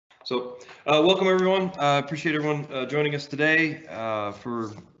Welcome everyone. Appreciate everyone joining us today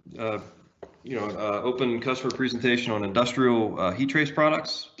for open customer presentation on industrial heat trace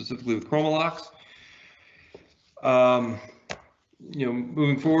products, specifically with Chromalox.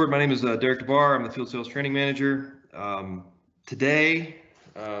 Moving forward, my name is Deric DeBarr. I'm the field sales training manager. Today,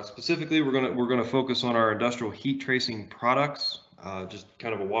 specifically, we're gonna focus on our industrial heat tracing products. Just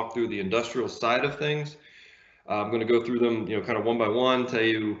kind of a walk through the industrial side of things. I'm going to go through them, kind of one by one, tell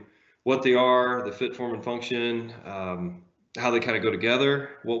you what they are, the fit, form, and function, how they kind of go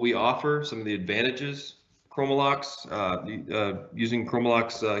together, what we offer, some of the advantages. Chromalox, using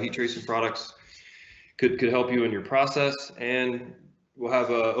Chromalox heat tracing products could help you in your process, and we'll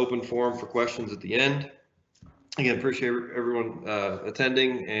have an open forum for questions at the end. Again, appreciate everyone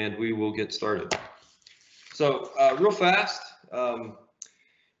attending, and we will get started. So real fast,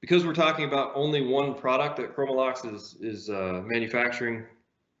 because we're talking about only one product that Chromalox is manufacturing,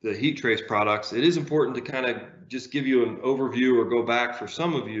 the heat trace products, it is important to kind of just give you an overview or go back for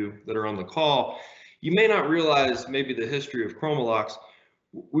some of you that are on the call. You may not realize maybe the history of Chromalox.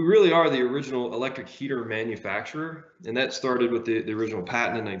 We really are the original electric heater manufacturer, and that started with the original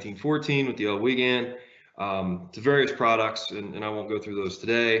patent in 1914 with the L. Wiegand to various products, and I won't go through those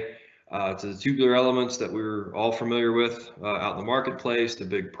today. To the tubular elements that we're all familiar with out in the marketplace, to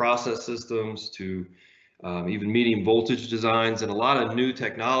big process systems, to even medium voltage designs, and a lot of new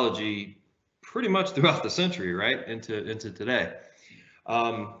technology pretty much throughout the century, right, into today.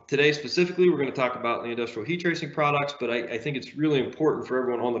 Today specifically, we're going to talk about the industrial heat tracing products, but I think it's really important for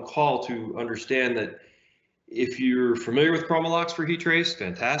everyone on the call to understand that if you're familiar with Chromalox for heat trace,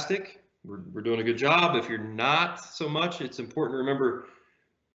 fantastic. We're doing a good job. If you're not so much, it's important to remember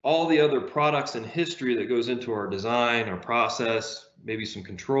all the other products and history that goes into our design, our process, maybe some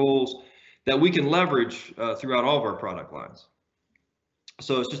controls that we can leverage throughout all of our product lines.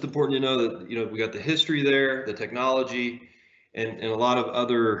 So it's just important to know that we got the history there, the technology, and a lot of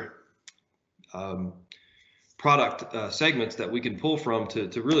other product segments that we can pull from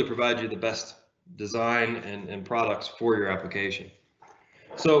to really provide you the best design and products for your application.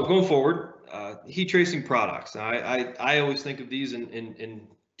 So going forward, heat tracing products. Now, I always think of these in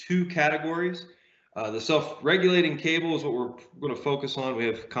two categories. The self-regulating cable is what we're going to focus on. We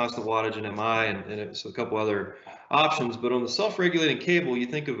have constant wattage and MI and it's a couple other options. But on the self-regulating cable, you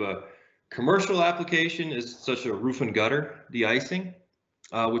think of a commercial application as such a roof and gutter de-icing,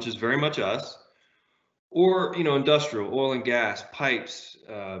 which is very much us, or industrial, oil and gas, pipes,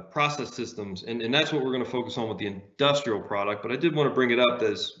 process systems, and that's what we're going to focus on with the industrial product. But I did want to bring it up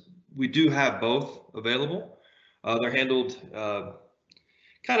as we do have both available. They're handled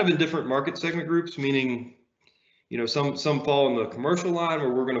kind of in different market segment groups, meaning, some fall in the commercial line, where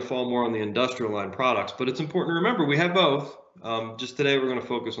we're going to fall more on the industrial line products. But it's important to remember we have both. Just today, we're going to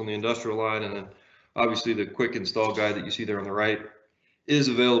focus on the industrial line, and then obviously the quick install guide that you see there on the right is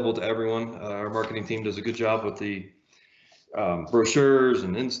available to everyone. Our marketing team does a good job with the brochures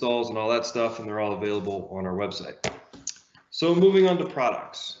and installs and all that stuff, and they're all available on our website. So moving on to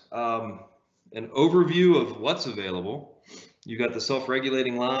products, an overview of what's available. You got the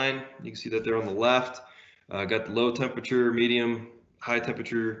self-regulating line. You can see that there on the left. Got the low temperature, medium, high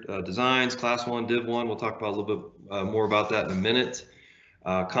temperature designs, class 1, div 1. We'll talk about a little bit more about that in a minute.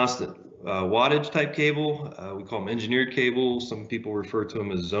 Constant wattage type cable. We call them engineered cables. Some people refer to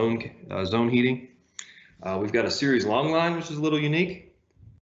them as zone heating. We've got a series long line, which is a little unique.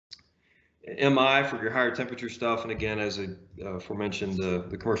 MI for your higher temperature stuff. And again, as aforementioned,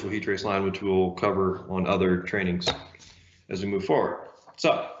 the commercial heat trace line, which we'll cover on other trainings as we move forward.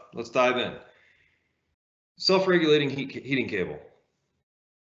 So let's dive in. Self-regulating heating cable.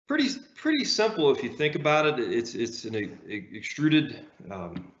 Pretty simple if you think about it. It's an extruded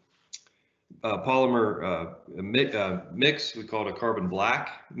polymer mix. We call it a carbon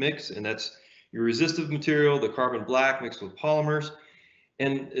black mix, and that's your resistive material, the carbon black mixed with polymers.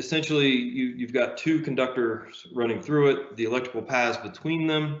 And essentially, you've got two conductors running through it, the electrical paths between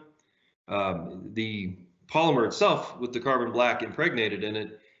them, the polymer itself with the carbon black impregnated in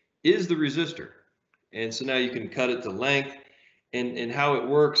it is the resistor. And so now you can cut it to length, and how it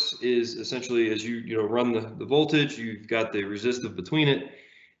works is essentially as you run the voltage, you've got the resistive between it,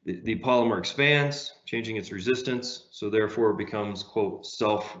 the polymer expands, changing its resistance, so therefore it becomes, quote,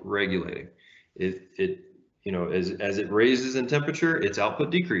 self-regulating. As it raises in temperature, its output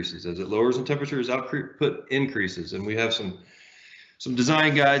decreases. As it lowers in temperature, its output increases. And we have some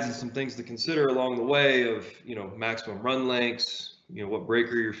design guides and some things to consider along the way of, maximum run lengths, what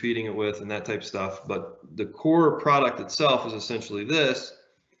breaker you're feeding it with and that type of stuff. But the core product itself is essentially this.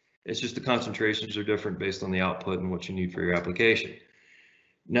 It's just the concentrations are different based on the output and what you need for your application.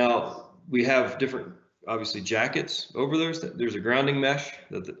 Now we have different, obviously, jackets over there. There's a grounding mesh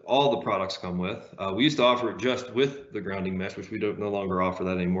that all the products come with. We used to offer it just with the grounding mesh, which we don't no longer offer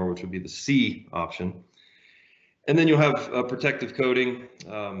that anymore, which would be the C option. And then you'll have a protective coating,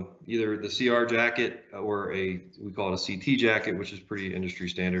 either the CR jacket or we call it a CT jacket, which is pretty industry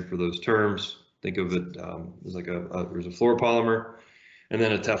standard for those terms. Think of it as like there's a fluoropolymer, and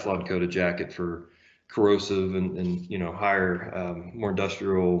then a Teflon coated jacket for corrosive and higher, more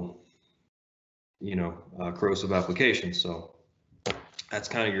industrial, corrosive applications. So that's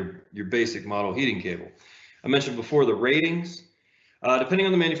kind of your basic model heating cable. I mentioned before the ratings. Depending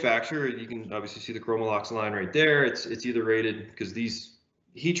on the manufacturer, you can obviously see the Chromalox line right there. It's either rated, because these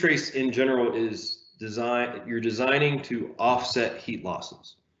heat trace in general is you're designing to offset heat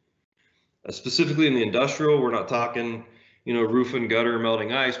losses. Specifically in the industrial, we're not talking, roof and gutter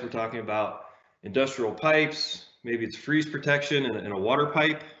melting ice. We're talking about industrial pipes. Maybe it's freeze protection in a water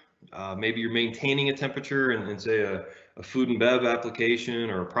pipe. Maybe you're maintaining a temperature in say a food and bev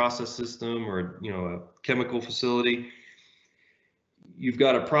application or a process system or a chemical facility. You've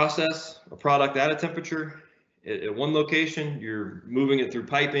got to process a product at a temperature at one location. You're moving it through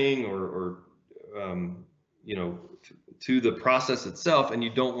piping or to the process itself, and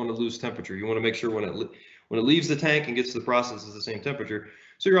you don't want to lose temperature. You want to make sure when it leaves the tank and gets to the process is the same temperature.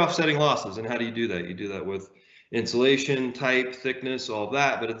 So you're offsetting losses. And how do you do that? You do that with insulation, type, thickness, all of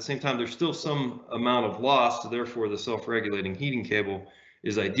that. But at the same time, there's still some amount of loss. So therefore, the self-regulating heating cable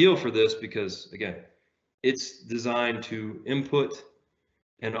is ideal for this because, again, it's designed to input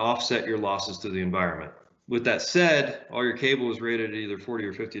and offset your losses to the environment. With that said, all your cable is rated at either 40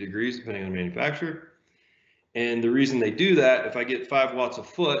 or 50 degrees, depending on the manufacturer. And the reason they do that, if I get 5 watts a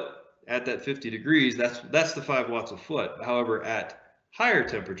foot at that 50 degrees, that's the 5 watts a foot. However, at higher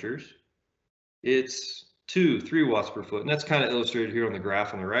temperatures, it's 2-3 watts per foot. And that's kind of illustrated here on the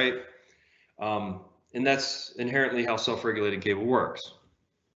graph on the right. And that's inherently how self-regulating cable works.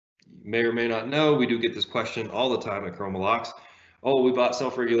 You may or may not know, we do get this question all the time at Chromalox. Oh, we bought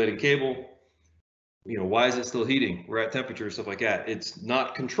self-regulating cable. Why is it still heating? We're at temperature, stuff like that. It's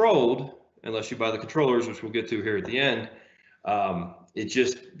not controlled unless you buy the controllers, which we'll get to here at the end. That's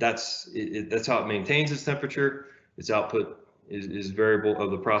how it maintains its temperature. Its output is variable of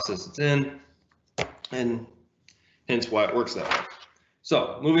the process it's in, and hence why it works that way.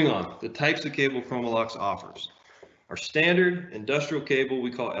 So moving on, the types of cable Chromalox offers. Our standard industrial cable we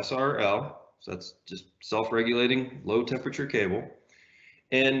call SRL. So that's just self-regulating low temperature cable.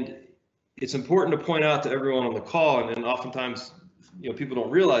 And it's important to point out to everyone on the call, and oftentimes people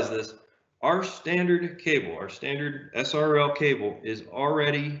don't realize this, our standard cable, our standard SRL cable is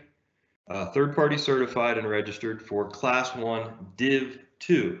already third-party certified and registered for Class 1 Div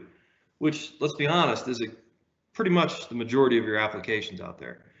 2, which, let's be honest, is pretty much the majority of your applications out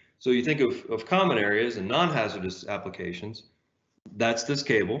there. So you think of common areas and non-hazardous applications, that's this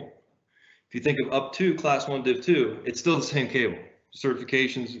cable. If you think of up to Class 1 Div 2, it's still the same cable.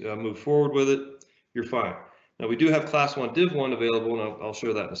 Certifications move forward with it, you're fine. Now we do have Class 1 Div 1 available, and I'll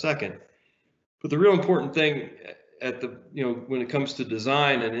show that in a second. But the real important thing when it comes to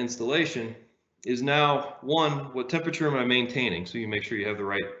design and installation is now, one, what temperature am I maintaining? So you make sure you have the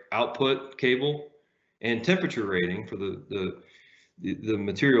right output cable and temperature rating for the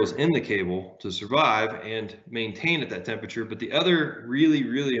materials in the cable to survive and maintain at that temperature. But the other really,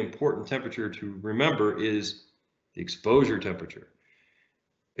 really important temperature to remember is the exposure temperature.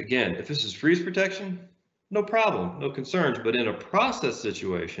 Again, if this is freeze protection, no problem, no concerns. But in a process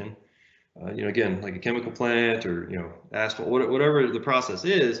situation, again, like a chemical plant or asphalt, whatever the process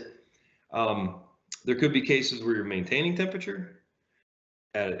is, there could be cases where you're maintaining temperature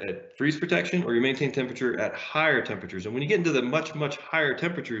at freeze protection, or you maintain temperature at higher temperatures. And when you get into the much, much higher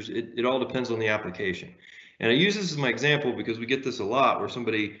temperatures, it all depends on the application. And I use this as my example because we get this a lot, where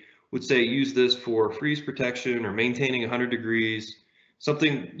somebody would say use this for freeze protection or maintaining 100 degrees,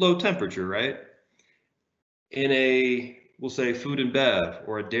 something low temperature, right? In we'll say food and bev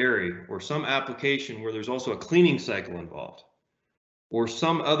or a dairy or some application where there's also a cleaning cycle involved or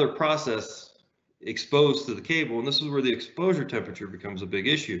some other process exposed to the cable. And this is where the exposure temperature becomes a big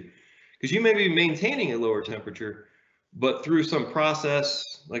issue, because you may be maintaining a lower temperature, but through some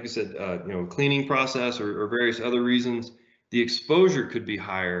process, like I said, cleaning process or various other reasons, the exposure could be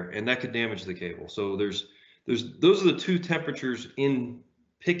higher and that could damage the cable. So those are the two temperatures in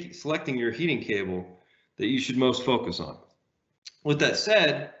selecting your heating cable that you should most focus on. With that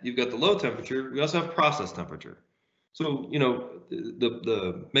said, you've got the low temperature. We also have process temperature. So,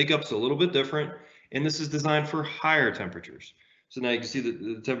 the makeup's a little bit different, and this is designed for higher temperatures. So now you can see that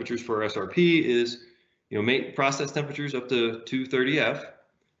the temperatures for SRP is, process temperatures up to 230 F.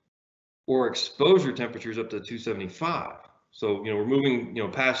 or exposure temperatures up to 275. So, we're moving,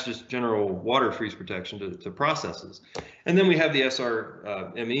 past just general water freeze protection to processes. And then we have the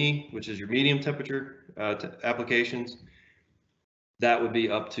SRME, which is your medium temperature applications. That would be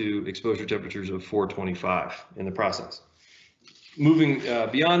up to exposure temperatures of 425 in the process. Moving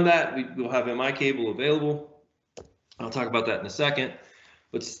beyond that, we'll have MI cable available. I'll talk about that in a second.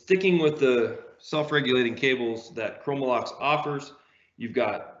 But sticking with the self-regulating cables that Chromalox offers, you've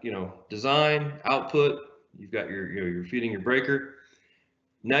got, design, output, you've got your feeding your breaker.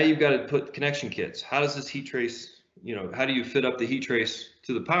 Now you've got to put connection kits. How does this heat trace, how do you fit up the heat trace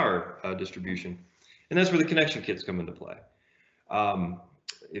to the power distribution? And that's where the connection kits come into play.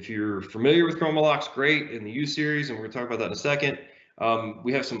 If you're familiar with Chromalox, great, in the U series, and we're going to talk about that in a second.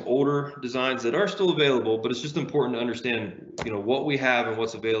 We have some older designs that are still available, but it's just important to understand, what we have and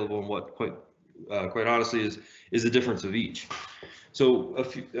what's available, and what quite honestly is the difference of each. So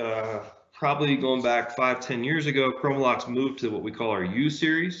probably going back 5-10 years ago, Chromalox moved to what we call our U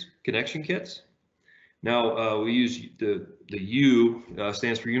series connection kits. Now we use the U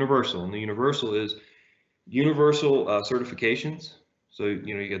stands for universal, and the universal is universal certifications. So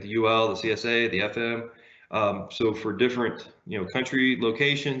you got the UL, the CSA, the FM. So for different country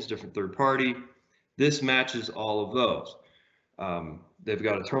locations, different third party, this matches all of those. They've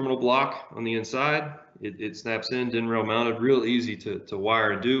got a terminal block on the inside. It snaps in, DIN rail mounted, real easy to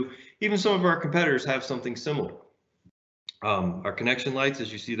wire and do. Even some of our competitors have something similar. Our connection lights,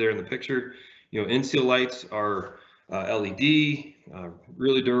 as you see there in the picture, in-seal lights are LED,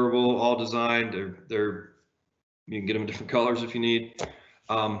 really durable, all designed. You can get them in different colors if you need.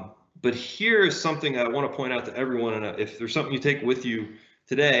 But here is something I want to point out to everyone, and if there's something you take with you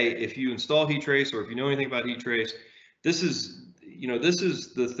today, if you install heat trace or if you know anything about heat trace, this is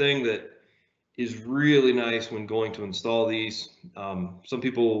the thing that is really nice when going to install these. Some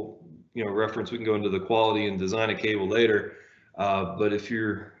people, reference, we can go into the quality and design of cable later. But if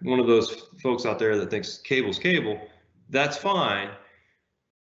you're one of those folks out there that thinks cable's cable, that's fine.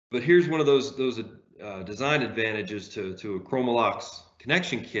 But here's one of those design advantages to a Chromalox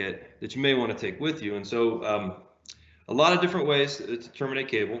connection kit that you may want to take with you. And so a lot of different ways to terminate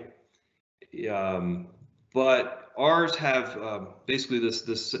cable. But ours have basically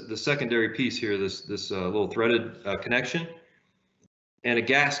the secondary piece here, this little threaded connection, and a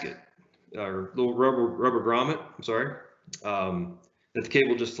gasket or little rubber grommet. I'm sorry, that the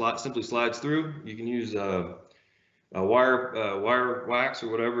cable just simply slides through. You can use a wire wax or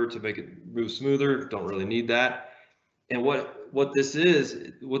whatever to make it move smoother. Don't really need that. And what this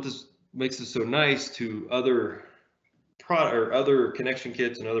makes it so nice to other connection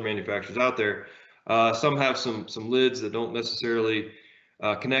kits and other manufacturers out there. Some have some lids that don't necessarily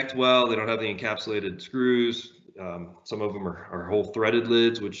connect well. They don't have the encapsulated screws. Some of them are whole threaded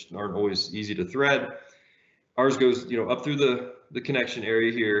lids, which aren't always easy to thread. Ours goes, up through the connection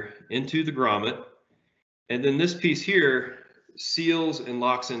area here into the grommet, and then this piece here seals and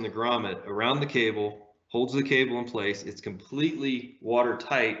locks in the grommet around the cable, holds the cable in place. It's completely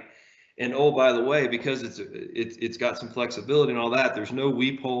watertight. And oh, by the way, because it's got some flexibility and all that, there's no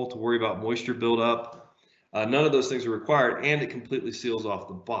weep hole to worry about moisture buildup. None of those things are required, and it completely seals off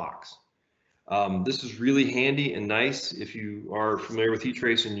the box. This is really handy and nice if you are familiar with heat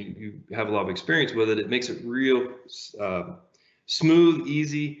trace and you have a lot of experience with it. It makes it real smooth,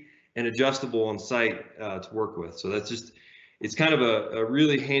 easy, and adjustable on site to work with. So it's kind of a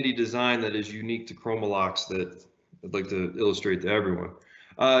really handy design that is unique to Chromalox that I'd like to illustrate to everyone.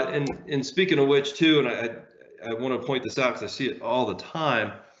 And speaking of which too, and I want to point this out because I see it all the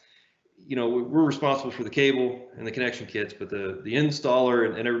time, we're responsible for the cable and the connection kits, but the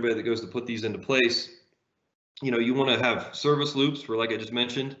installer and everybody that goes to put these into place, you want to have service loops for, like I just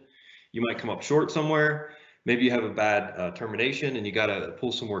mentioned, you might come up short somewhere. Maybe you have a bad termination and you got to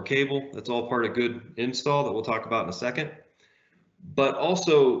pull some more cable. That's all part of good install that we'll talk about in a second. But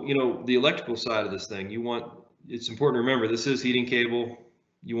also, the electrical side of this thing, it's important to remember this is heating cable.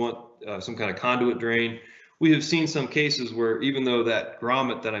 You want some kind of conduit drain. We have seen some cases where even though that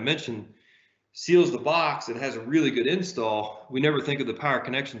grommet that I mentioned seals the box and has a really good install, we never think of the power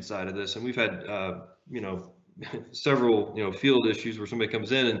connection side of this. And we've had, several, field issues where somebody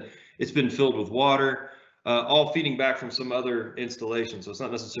comes in and it's been filled with water, all feeding back from some other installation. So it's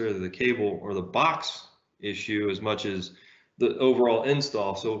not necessarily the cable or the box issue as much as the overall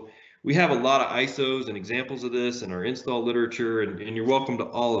install. So we have a lot of ISOs and examples of this in our install literature, and you're welcome to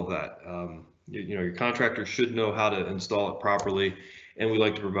all of that. Your contractor should know how to install it properly, and we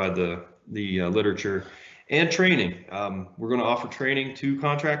like to provide the literature and training. We're going to offer training to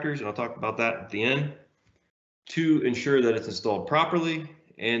contractors, and I'll talk about that at the end, to ensure that it's installed properly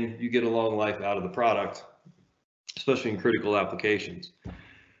and you get a long life out of the product, especially in critical applications.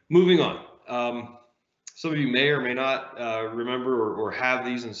 Moving on. Some of you may or may not remember or have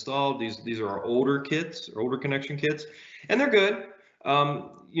these installed. These are our older kits, or older connection kits, and they're good.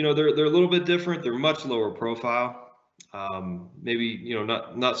 You know, they're a little bit different. They're much lower profile. Maybe, you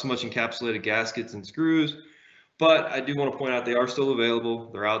know, not so much encapsulated gaskets and screws, but I do want to point out they are still available.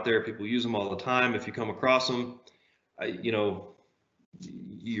 They're out there. People use them all the time. If you come across them, you know,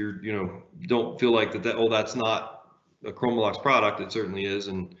 don't feel like that. Oh, that's not a Chromalox product. It certainly is,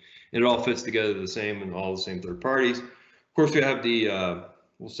 and it all fits together the same and all the same third parties. Of course, we have the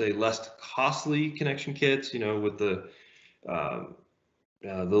we'll say less costly connection kits. You know, with the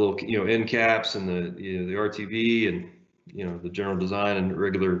little end caps and the RTV and the general design and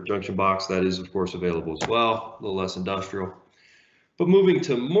regular junction box. That is of course available as well. A little less industrial. But moving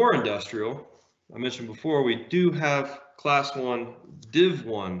to more industrial, I mentioned before we do have Class 1 Div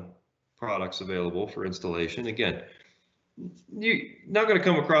 1 products available for installation. Again, you're not going to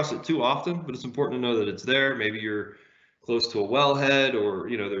come across it too often, but it's important to know that it's there. Maybe you're close to a wellhead, or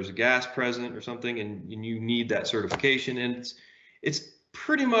there's a gas present or something, and you need that certification. And it's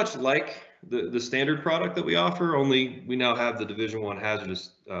pretty much like the standard product that we offer, only we now have the Division 1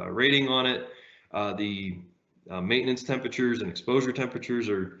 hazardous rating on it. The maintenance temperatures and exposure temperatures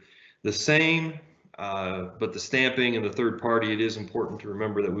are the same, but the stamping and the third party, it is important to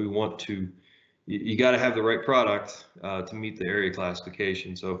remember that we want to, you got to have the right product to meet the area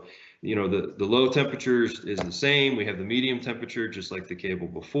classification. So, the low temperatures is the same. We have the medium temperature, just like the cable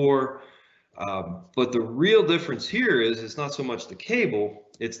before. But the real difference here is it's not so much the cable,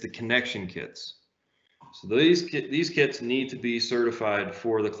 it's the connection kits. So these kits need to be certified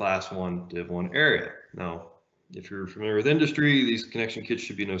for the Class 1 Div 1 area. Now, if you're familiar with industry, these connection kits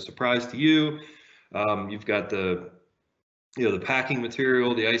should be no surprise to you. You've got the packing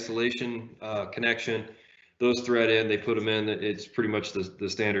material, the isolation connection, those thread in, they put them in. It's pretty much the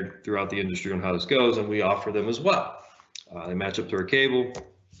standard throughout the industry on how this goes, and we offer them as well. They match up to our cable,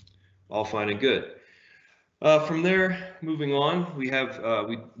 all fine and good. From there, moving on, we have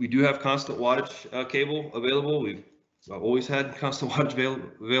we do have constant wattage cable available. We've always had constant wattage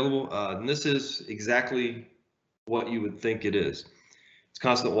available, and this is exactly what you would think it is. It's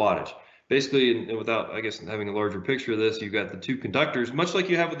constant wattage. Basically, and without, I guess, having a larger picture of this, you've got the two conductors, much like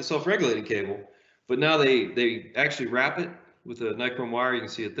you have with the self-regulating cable, but now they actually wrap it with a nichrome wire. You can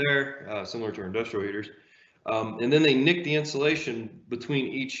see it there, similar to our industrial heaters. And then they nick the insulation between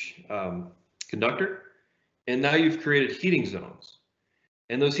each conductor, and now you've created heating zones.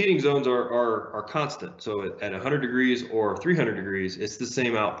 And those heating zones are constant. So at 100 degrees or 300 degrees, it's the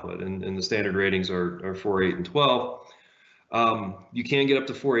same output, and the standard ratings are 4, 8, and 12. You can get up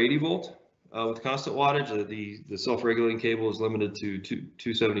to 480 volt with constant wattage. The self-regulating cable is limited to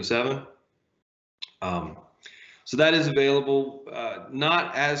 277. So that is available,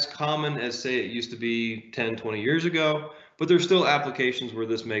 not as common as, say, it used to be 10, 20 years ago, but there's still applications where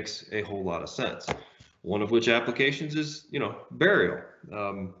this makes a whole lot of sense. One of which applications is, burial.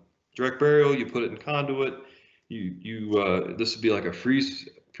 Direct burial, you put it in conduit. This would be like a freeze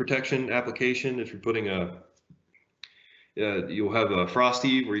protection application. If you're putting you'll have a frost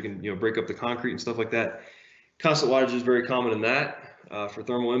heave where you can, break up the concrete and stuff like that. Constant wattage is very common in that. For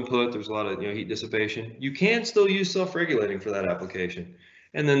thermal input, there's a lot of heat dissipation. You can still use self-regulating for that application.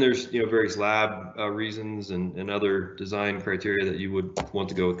 And then there's various lab reasons and other design criteria that you would want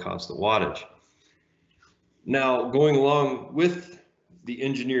to go with constant wattage. Now, going along with the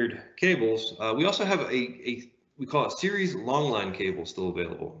engineered cables, we also have we call it series long line cable still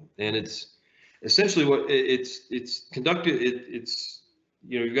available, and it's essentially what it's conducted. It's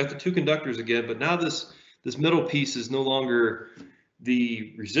you've got the two conductors again, but now this middle piece is no longer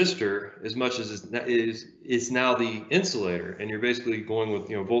the resistor as much as it's now the insulator, and you're basically going with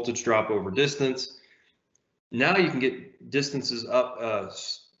voltage drop over distance. Now you can get distances up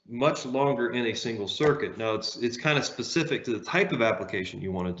much longer in a single circuit. Now it's kind of specific to the type of application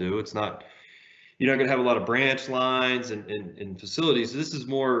you want to do. It's not, you're not going to have a lot of branch lines and facilities. This is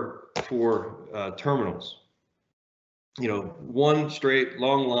more for terminals. One straight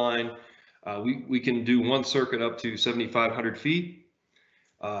long line. We can do one circuit up to 7,500 feet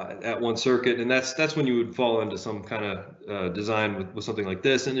at one circuit, and that's when you would fall into some kind of design with something like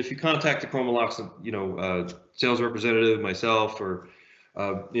this. And if you contact the Chromalox, sales representative, myself, or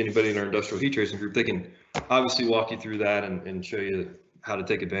anybody in our industrial heat tracing group, they can obviously walk you through that and show you how to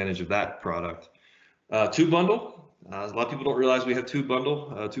take advantage of that product. Tube bundle. A lot of people don't realize we have tube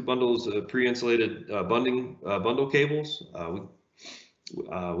bundle. Tube bundles, pre-insulated bundle cables.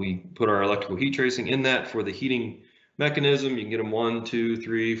 We put our electrical heat tracing in that for the heating mechanism. You can get them 1, 2,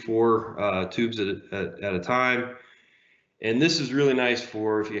 3, 4 tubes at a time. And this is really nice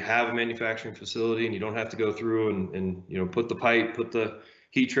for if you have a manufacturing facility and you don't have to go through and you know, put the pipe, put the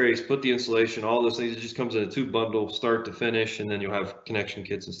heat trace, put the insulation, all those things. It just comes in a tube bundle, start to finish, and then you'll have connection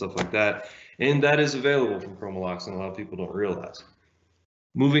kits and stuff like that. And that is available from Chromalox, and a lot of people don't realize.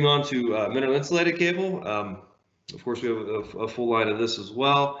 Moving on to mineral insulated cable. Of course, we have a full line of this as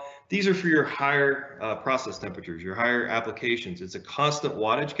well. These are for your higher process temperatures, your higher applications. It's a constant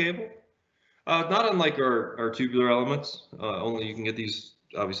wattage cable. Not unlike our tubular elements, only you can get these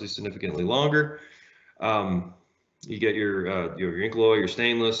obviously significantly longer. You get your ink alloy, your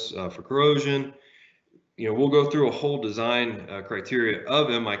stainless for corrosion. You know, we'll go through a whole design criteria of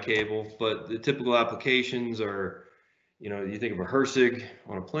MI cable, but the typical applications are, you know, you think of a HRSG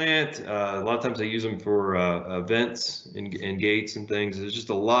on a plant. A lot of times they use them for vents and gates and things. There's just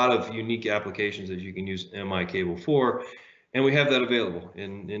a lot of unique applications that you can use MI cable for. And we have that available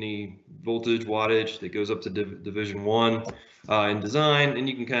in any voltage, wattage that goes up to Division 1 in design. And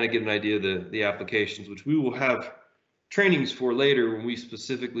you can kind of get an idea of the applications, which we will have trainings for later when we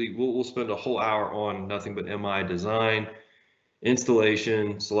specifically, we'll spend a whole hour on nothing but MI design,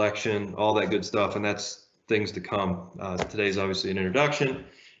 installation, selection, all that good stuff. And that's things to come. Today's obviously an introduction.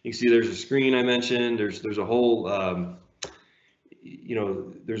 You can see there's a screen I mentioned. There's a whole you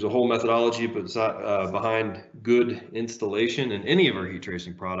know, there's a whole methodology behind good installation in any of our heat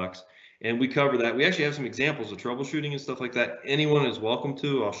tracing products. And we cover that. We actually have some examples of troubleshooting and stuff like that. Anyone is welcome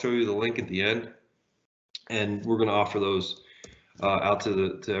to. I'll show you the link at the end. And we're going to offer those out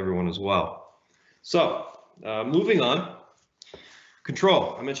to everyone as well. So moving on.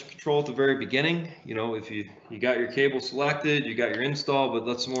 Control. I mentioned control at the very beginning. You know, if you got your cable selected, you got your install, but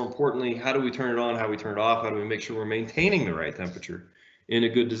let's more importantly, how do we turn it on, how do we turn it off, how do we make sure we're maintaining the right temperature in a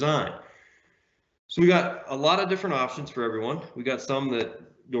good design? So we got a lot of different options for everyone. We got some that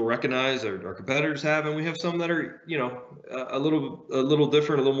you'll recognize our competitors have, and we have some that are, you know, a little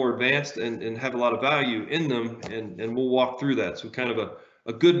different, a little more advanced, and have a lot of value in them, and we'll walk through that. So kind of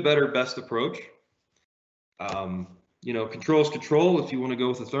a good, better, best approach. You know, control is control. If you want to go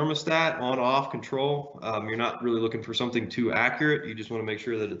with a thermostat, on-off control, you're not really looking for something too accurate. You just want to make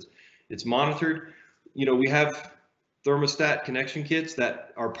sure that it's monitored. You know, we have thermostat connection kits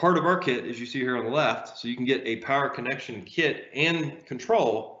that are part of our kit, as you see here on the left. So you can get a power connection kit and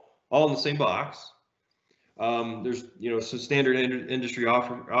control all in the same box. There's, you know, some standard industry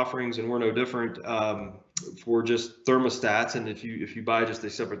offerings, and we're no different for just thermostats. And if you buy just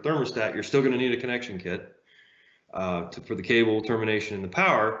a separate thermostat, you're still going to need a connection kit. For the cable termination and the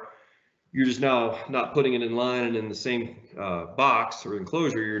power. You're just now not putting it in line and in the same box or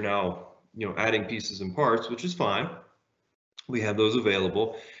enclosure. You're now, you know, adding pieces and parts, which is fine. We have those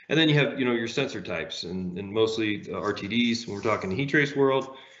available. And then you have, you know, your sensor types and mostly RTDs. When we're talking the heat trace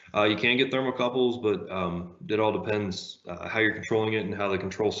world, you can get thermocouples, but it all depends how you're controlling it and how the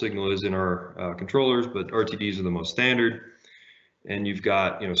control signal is in our controllers. But RTDs are the most standard. And you've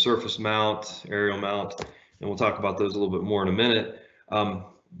got, you know, surface mount, aerial mount. And we'll talk about those a little bit more in a minute.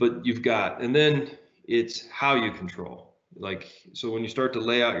 But you've got, and then it's how you control. Like, so when you start to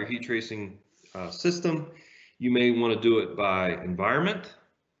lay out your heat tracing system, you may want to do it by environment.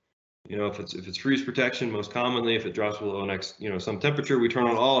 You know, if it's freeze protection, most commonly, if it drops below some temperature, we turn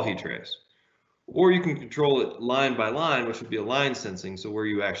on all heat trace. Or you can control it line by line, which would be a line sensing, so where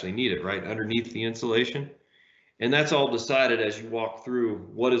you actually need it, right underneath the insulation. And that's all decided as you walk through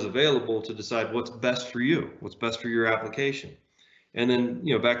what is available to decide what's best for you, what's best for your application. And then,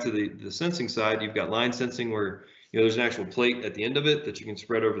 you know, back to the sensing side, you've got line sensing where, you know, there's an actual plate at the end of it that you can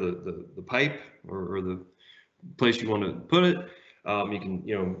spread over the pipe or the place you want to put it. You can,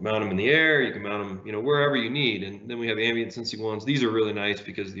 you know, mount them in the air, you can mount them, you know, wherever you need. And then we have ambient sensing ones. These are really nice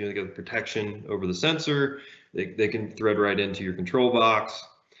because, you know, they got the protection over the sensor. They can thread right into your control box.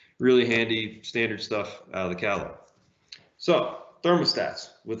 Really handy, standard stuff out of the catalog. So thermostats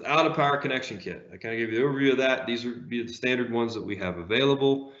without a power connection kit. I kind of gave you the overview of that. These would be the standard ones that we have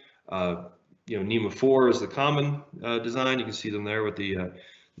available. You know, NEMA 4 is the common design. You can see them there with the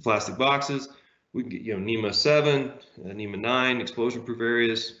plastic boxes. We can get, you know, NEMA 7, NEMA 9, explosion-proof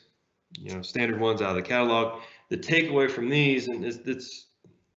areas. You know, standard ones out of the catalog. The takeaway from these, and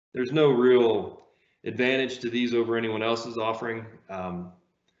there's no real advantage to these over anyone else's offering.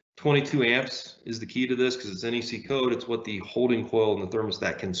 22 amps is the key to this because it's NEC code. It's what the holding coil in the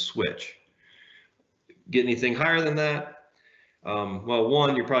thermostat can switch. Get anything higher than that? Well,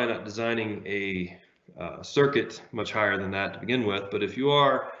 one, you're probably not designing a circuit much higher than that to begin with. But if you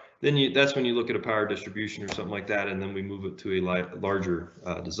are, then that's when you look at a power distribution or something like that, and then we move it to a larger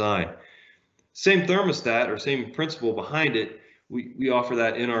design. Same thermostat or same principle behind it. We offer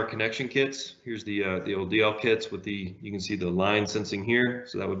that in our connection kits. Here's the old DL kits with you can see the line sensing here.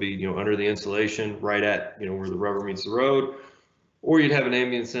 So that would be, under the insulation, right at, where the rubber meets the road. Or you'd have an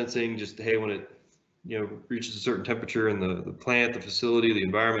ambient sensing, just, hey, when it, reaches a certain temperature in the plant, the facility, the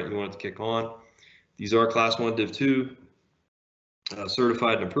environment, you want it to kick on. These are Class 1 Div 2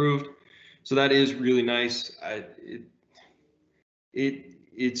 certified and approved. So that is really nice.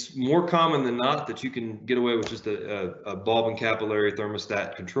 It's more common than not that you can get away with just a bulb and capillary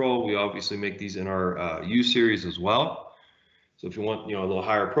thermostat control. We obviously make these in our U series as well. So if you want, a little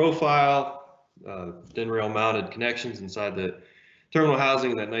higher profile, thin rail mounted connections inside the terminal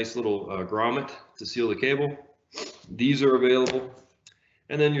housing and that nice little grommet to seal the cable, these are available.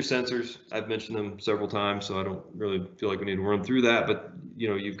 And then your sensors, I've mentioned them several times, so I don't really feel like we need to run through that, but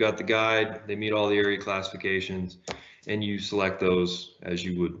you've got the guide, they meet all the area classifications, and you select those as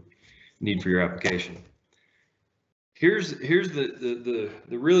you would need for your application. Here's the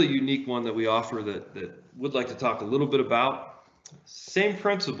really unique one that we offer that would like to talk a little bit about. Same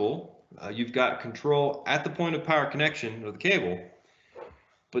principle, you've got control at the point of power connection of the cable,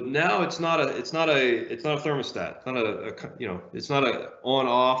 but now it's not a thermostat. It's not a on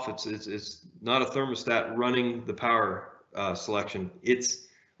off. It's not a thermostat running the power selection. It's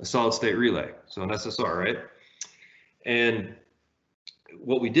a solid state relay, so an SSR, right? And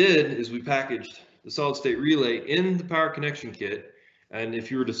what we did is we packaged the solid state relay in the power connection kit. And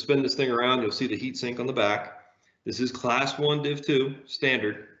if you were to spin this thing around, you'll see the heat sink on the back. This is Class 1 Div 2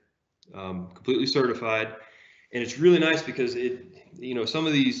 standard, completely certified. And it's really nice because some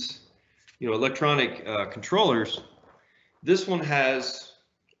of these, electronic controllers, this one has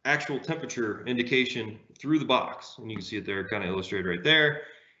actual temperature indication through the box. And you can see it there, kind of illustrated right there.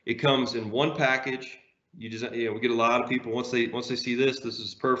 It comes in one package. We get a lot of people once they see this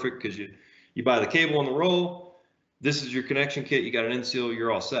is perfect because you buy the cable on the roll. This is your connection kit. You got an end seal.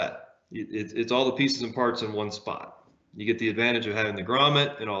 You're all set. It's all the pieces and parts in one spot. You get the advantage of having the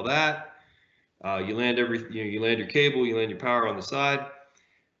grommet and all that. You land you land your cable, you land your power on the side,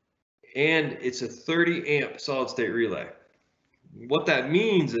 and it's a 30 amp solid state relay. What that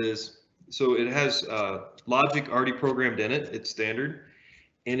means is, so it has logic already programmed in it. It's standard.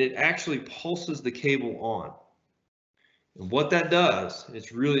 And it actually pulses the cable on. And what that does,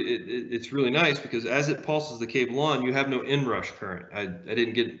 it's really nice because as it pulses the cable on, you have no inrush current. I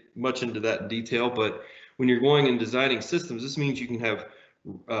didn't get much into that in detail, but when you're going and designing systems, this means you can have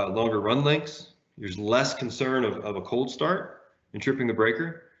longer run lengths. There's less concern of a cold start and tripping the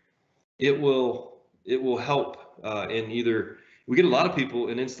breaker. It will help in either, we get a lot of people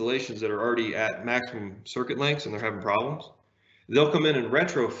in installations that are already at maximum circuit lengths and they're having problems. They'll come in and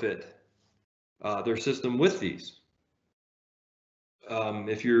retrofit their system with these.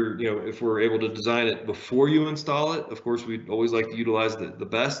 If we're able to design it before you install it, of course, we'd always like to utilize the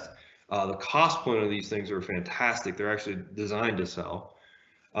best. The cost point of these things are fantastic. They're actually designed to sell.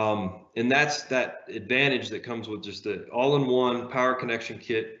 And that's that advantage that comes with just the all-in-one power connection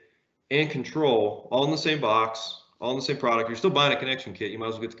kit and control, all in the same box, all in the same product. You're still buying a connection kit. You might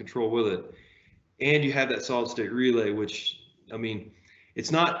as well get the control with it. And you have that solid state relay, which,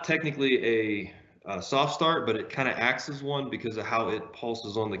 it's not technically a soft start, but it kind of acts as one because of how it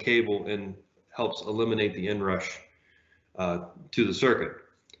pulses on the cable and helps eliminate the inrush to the circuit.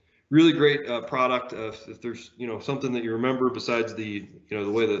 Really great product. If there's something that you remember besides the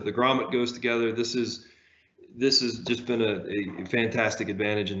way that the grommet goes together, this has just been a fantastic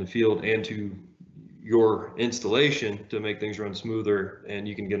advantage in the field and to your installation to make things run smoother, and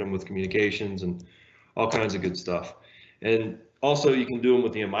you can get them with communications and all kinds of good stuff. And also you can do them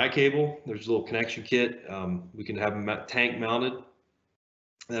with the MI cable. There's a little connection kit. We can have them tank mounted.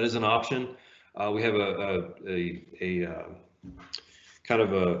 That is an option. We have a kind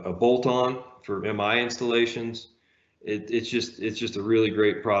of a bolt-on for MI installations. It's just a really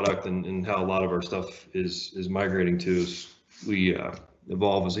great product, and how a lot of our stuff is migrating to as we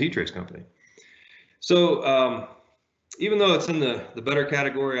evolve as a heat trace company. So even though it's in the better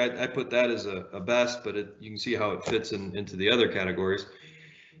category, I put that as a best, but you can see how it fits into the other categories.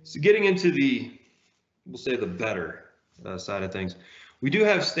 So getting into we'll say the better side of things, we do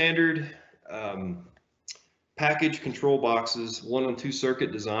have standard package control boxes, 1 and 2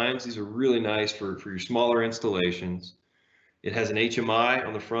 circuit designs. These are really nice for your smaller installations. It has an HMI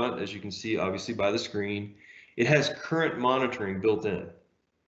on the front, as you can see, obviously by the screen. It has current monitoring built in.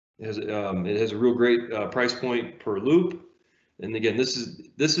 It has a real great price point per loop. And again, this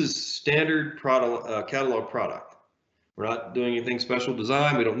is standard product, catalog product. We're not doing anything special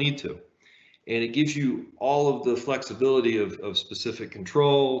design. We don't need to. and it gives you all of the flexibility of specific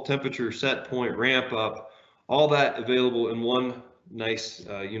control, temperature, set point, ramp up, all that available in one nice,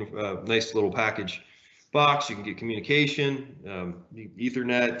 nice little package box. You can get communication,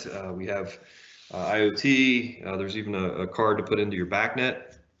 Ethernet. We have IoT. There's even a card to put into your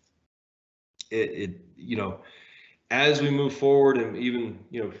backnet. As we move forward, and even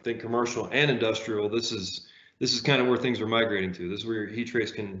think commercial and industrial, this is kind of where things are migrating to. This is where your heat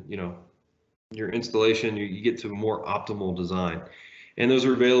trace can, your installation, you get to a more optimal design. And those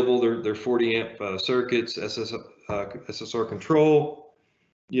are available. They're 40 amp circuits, SSR control.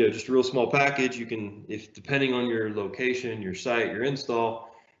 Just a real small package. You can, if depending on your location, your site, your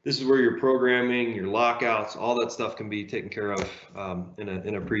install, this is where your programming, your lockouts, all that stuff can be taken care of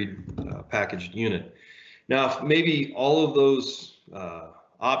in a pre-packaged unit. Now, if maybe all of those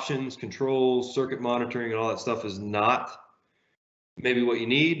options, controls, circuit monitoring, and all that stuff is not maybe what you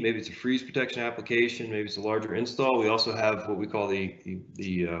need, maybe it's a freeze protection application, maybe it's a larger install. We also have what we call the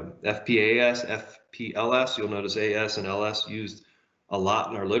FPAS, FPLS. You'll notice AS and LS used a lot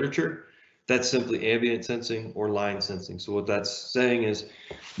in our literature. That's simply ambient sensing or line sensing. So what that's saying is,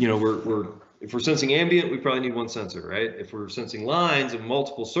 if we're sensing ambient, we probably need one sensor, right? If we're sensing lines and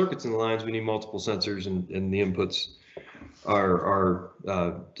multiple circuits in the lines, we need multiple sensors, and the inputs are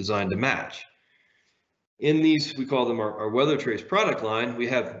designed to match. In these, we call them our weather trace product line. We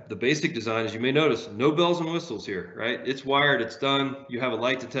have the basic design, as you may notice, no bells and whistles here, right? It's wired, it's done. You have a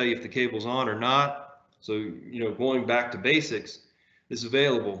light to tell you if the cable's on or not. So, going back to basics is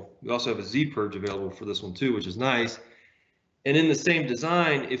available. We also have a Z purge available for this one too, which is nice. And in the same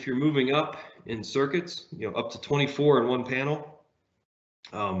design, if you're moving up in circuits, up to 24 in one panel,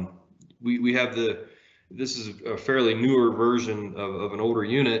 we have this is a fairly newer version of an older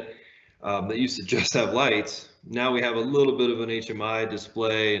unit that used to just have lights. Now we have a little bit of an HMI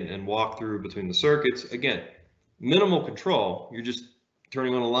display and walk through between the circuits. Again, minimal control. You're just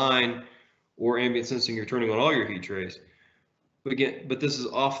turning on a line, or ambient sensing, you're turning on all your heat trace. But this is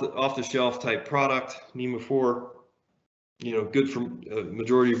off the shelf type product, NEMA 4. Good for a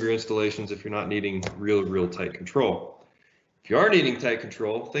majority of your installations if you're not needing real tight control. If you are needing tight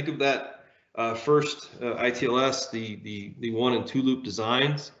control, think of that first ITLS, the 1 and 2 loop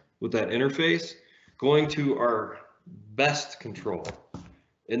designs with that interface, going to our best control.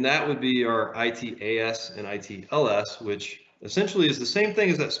 And that would be our ITAS and ITLS, which essentially is the same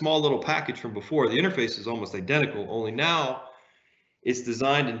thing as that small little package from before. The interface is almost identical, only now it's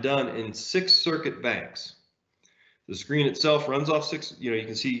designed and done in 6 circuit banks. The screen itself runs off 6, you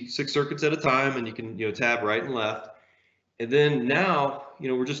can see 6 circuits at a time, and you can, tab right and left. And then now,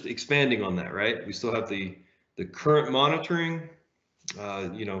 we're just expanding on that, right? We still have the current monitoring,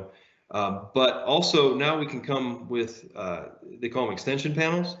 but also now we can come with, they call them extension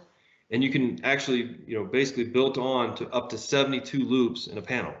panels, and you can actually, basically built on to up to 72 loops in a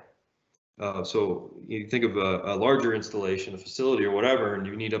panel. So you think of a larger installation, a facility or whatever, and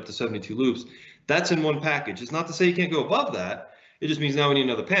you need up to 72 loops. That's in one package. It's not to say you can't go above that. It just means now we need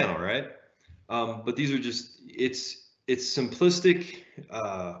another panel, right? But these are just, it's simplistic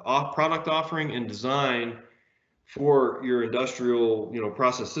product offering and design for your industrial,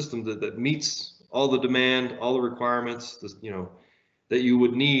 process system that meets all the demand, all the requirements, that you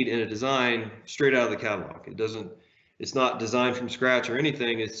would need in a design straight out of the catalog. It's not designed from scratch or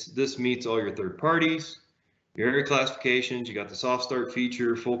anything. This meets all your third parties, your area classifications. You got the soft start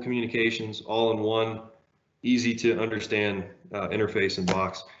feature, full communications, all in one, easy to understand interface and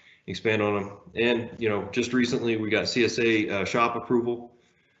box. Expand on them. And just recently we got CSA shop approval.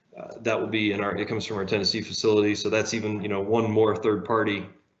 That will be it comes from our Tennessee facility. So that's even one more third party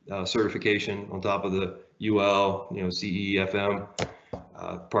certification on top of the UL, CE, FM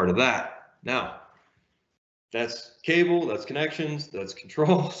part of that. Now, that's cable, that's connections, that's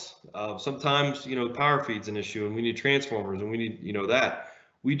controls. Sometimes, power feed's an issue and we need transformers and we need, that.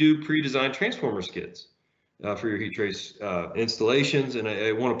 We do pre-designed transformer skids for your heat trace installations. And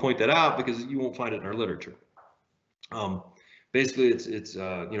I want to point that out because you won't find it in our literature. Basically, it's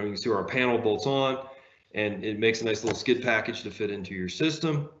you can see our panel bolts on and it makes a nice little skid package to fit into your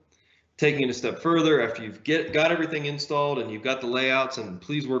system. Taking it a step further, after you've got everything installed and you've got the layouts, and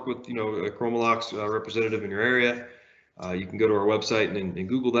please work with a Chromalox representative in your area. You can go to our website and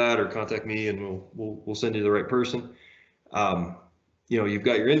Google that, or contact me, and we'll send you the right person. You've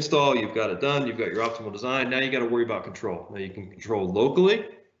got your install, you've got it done, you've got your optimal design. Now you got to worry about control. Now you can control locally,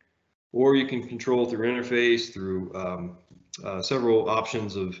 or you can control through interface, through several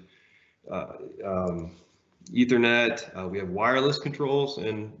options of Ethernet. We have wireless controls,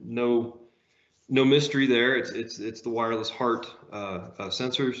 and no No mystery there. It's the wireless heart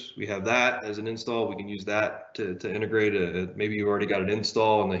sensors. We have that as an install. We can use that to integrate. Maybe you already got an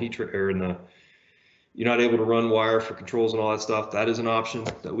install in the you're not able to run wire for controls and all that stuff. That is an option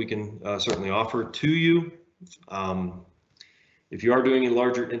that we can certainly offer to you. If you are doing a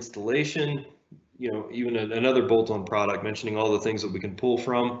larger installation, even another bolt-on product, mentioning all the things that we can pull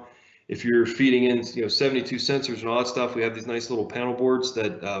from. If you're feeding in, 72 sensors and all that stuff, we have these nice little panel boards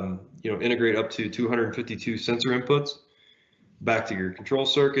that, integrate up to 252 sensor inputs back to your control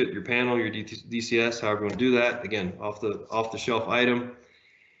circuit, your panel, your DCS, however you want to do that. Again, off the shelf item.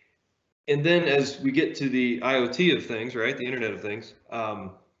 And then as we get to the IoT of things, right, the Internet of Things,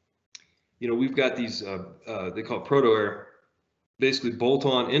 we've got these, they call it Proto Air, basically bolt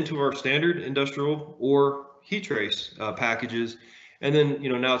on into our standard industrial or heat trace packages. And then,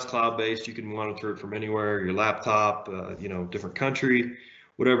 now it's cloud-based. You can monitor it from anywhere, your laptop, different country,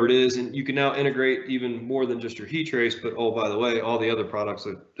 whatever it is. And you can now integrate even more than just your heat trace, but oh, by the way, all the other products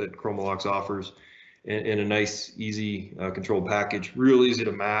that Chromalox offers in a nice, easy controlled package. Real easy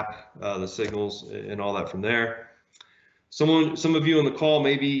to map the signals and all that from there. Some of you on the call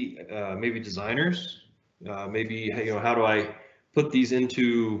may be designers. Maybe, how do I put these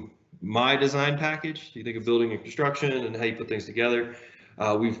into my design package? You think of building and construction and how you put things together.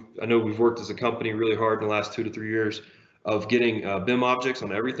 I know we've worked as a company really hard in the last 2 to 3 years of getting BIM objects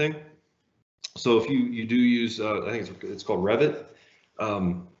on everything. So if you do use, I think it's called Revit,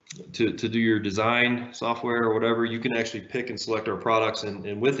 to do your design software or whatever, you can actually pick and select our products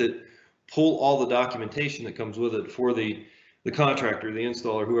and with it, pull all the documentation that comes with it for the contractor, the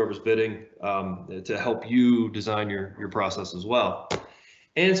installer, whoever's bidding, to help you design your process as well.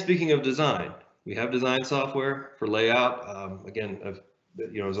 And speaking of design, we have design software for layout. Again,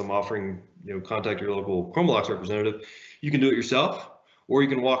 as I'm offering, contact your local Chromalox representative. You can do it yourself, or you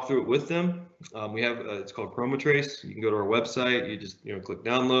can walk through it with them. We have it's called Chromatrace. You can go to our website. You just click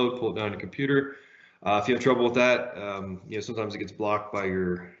download, pull it down on your computer. If you have trouble with that, sometimes it gets blocked by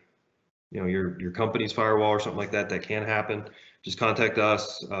your company's firewall or something like that. That can happen. Just contact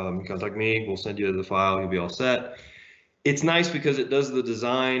us. Contact me. We'll send you the file. You'll be all set. It's nice because it does the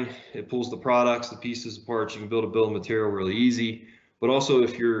design, it pulls the products, the pieces, the parts. You can build a bill of material really easy. But also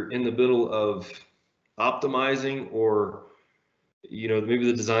if you're in the middle of optimizing or, maybe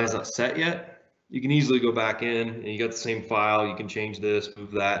the design's not set yet, you can easily go back in and you got the same file. You can change this,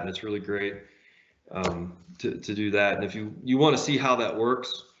 move that, and it's really great to do that. And if you want to see how that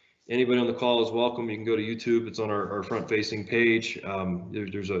works, anybody on the call is welcome. You can go to YouTube. It's on our front-facing page.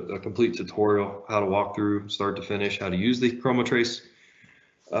 There's a complete tutorial how to walk through start to finish, how to use the Chromatrace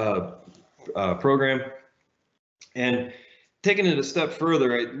program. And taking it a step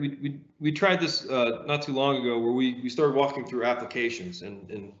further, we tried this not too long ago where we started walking through applications,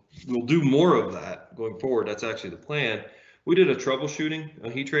 and we'll do more of that going forward. That's actually the plan. We did a troubleshooting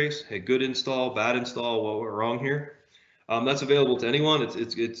on heat trace, a good install, bad install, what went wrong here. That's available to anyone.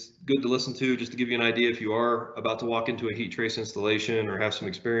 It's good to listen to, just to give you an idea if you are about to walk into a heat trace installation or have some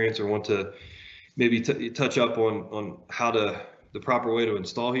experience or want to maybe touch up on how the proper way to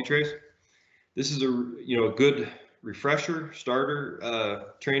install heat trace. This is a good refresher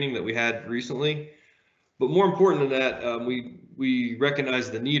starter training that we had recently, but more important than that, we recognize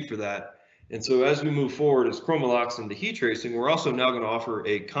the need for that. And so as we move forward as Chromalox into heat tracing, we're also now going to offer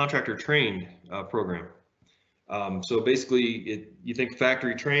a contractor trained program. So basically, you think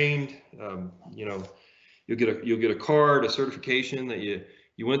factory trained, you'll get a card, a certification that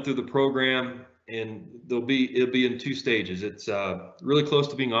you went through the program, and it'll be in 2 stages. It's really close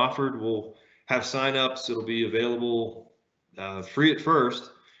to being offered. We'll have signups. It'll be available free at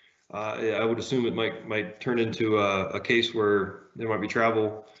first. I would assume it might turn into a case where there might be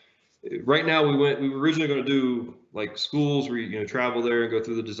travel. Right now, we were originally going to do like schools where you travel there and go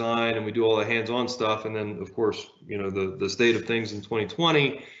through the design, and we do all the hands-on stuff. And then, of course, the state of things in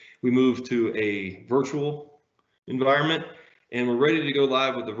 2020, we moved to a virtual environment, and we're ready to go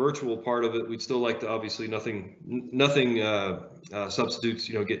live with the virtual part of it. We'd still like to, obviously, nothing substitutes,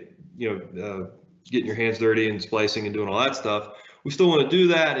 getting your hands dirty and splicing and doing all that stuff. We still want to do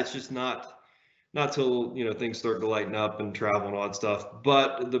that. It's just not till things start to lighten up and travel and all that stuff.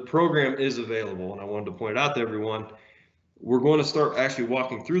 But the program is available, and I wanted to point out to everyone, we're going to start actually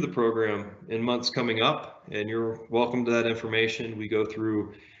walking through the program in months coming up, and you're welcome to that information. We go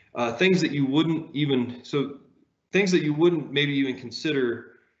through things that you wouldn't maybe even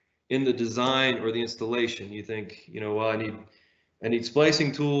consider in the design or the installation. You think, well, I need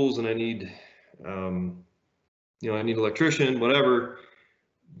splicing tools, and I need I need an electrician, whatever.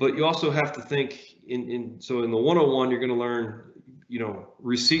 But you also have to think so in the 101, you're going to learn,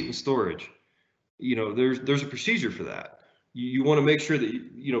 receipt and storage. you know, there's a procedure for that. You want to make sure that,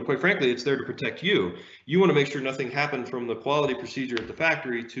 you know, quite frankly, it's there to protect you. You want to make sure nothing happened from the quality procedure at the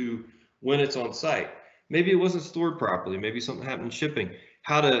factory to when it's on site. Maybe it wasn't stored properly. Maybe something happened in shipping.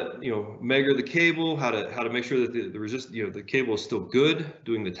 How to, you know, measure the cable, how to make sure that the cable is still good,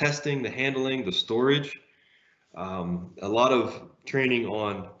 doing the testing, the handling, the storage. A lot of training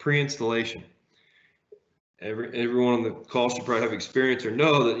on pre-installation. Everyone on the call should probably have experience or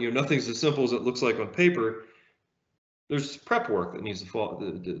know that, you know, nothing's as simple as it looks like on paper. There's prep work that needs to fall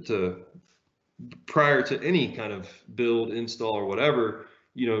to prior to any kind of build, install, or whatever.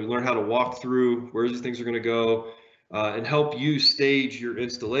 You know, learn how to walk through where these things are going to go, and help you stage your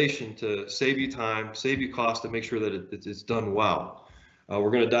installation to save you time, save you cost, and make sure that it's done well.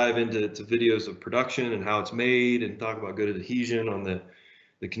 We're going to dive into videos of production and how it's made, and talk about good adhesion on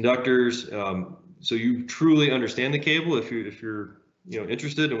the conductors, so you truly understand the cable if you're you know,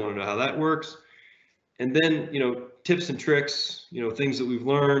 interested and want to know how that works. And then, you know, tips and tricks, you know, things that we've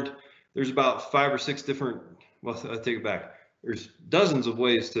learned. There's about 5 or 6 different, well, I take it back. There's dozens of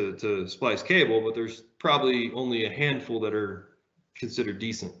ways to splice cable, but there's probably only a handful that are considered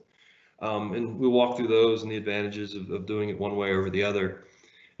decent. And we'll walk through those and the advantages of doing it one way over the other,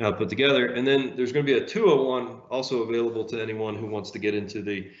 put together. And then there's going to be a 201 also available to anyone who wants to get into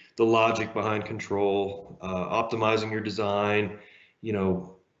the logic behind control, optimizing your design, you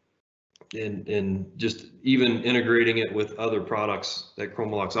know, and just even integrating it with other products that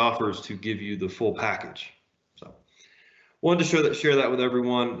Chromalox offers to give you the full package. So wanted to share that with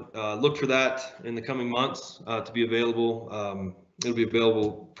everyone. Look for that in the coming months to be available. It'll be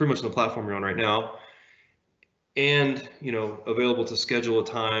available pretty much on the platform you're on right now, and, you know, available to schedule a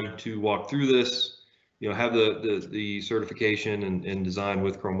time to walk through this, you know, have the certification and design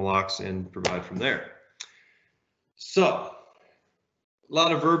with Chromalox, and provide from there. So a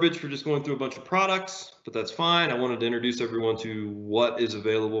lot of verbiage for just going through a bunch of products, but that's fine. I wanted to introduce everyone to what is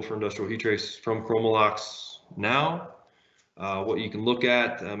available for industrial heat trace from Chromalox now, what you can look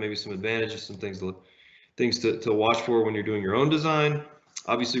at, maybe some advantages, some things to watch for when you're doing your own design.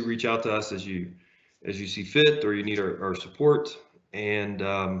 Obviously, reach out to us as you see fit, or you need our support. And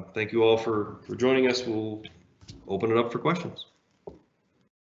thank you all for joining us. We'll open it up for questions.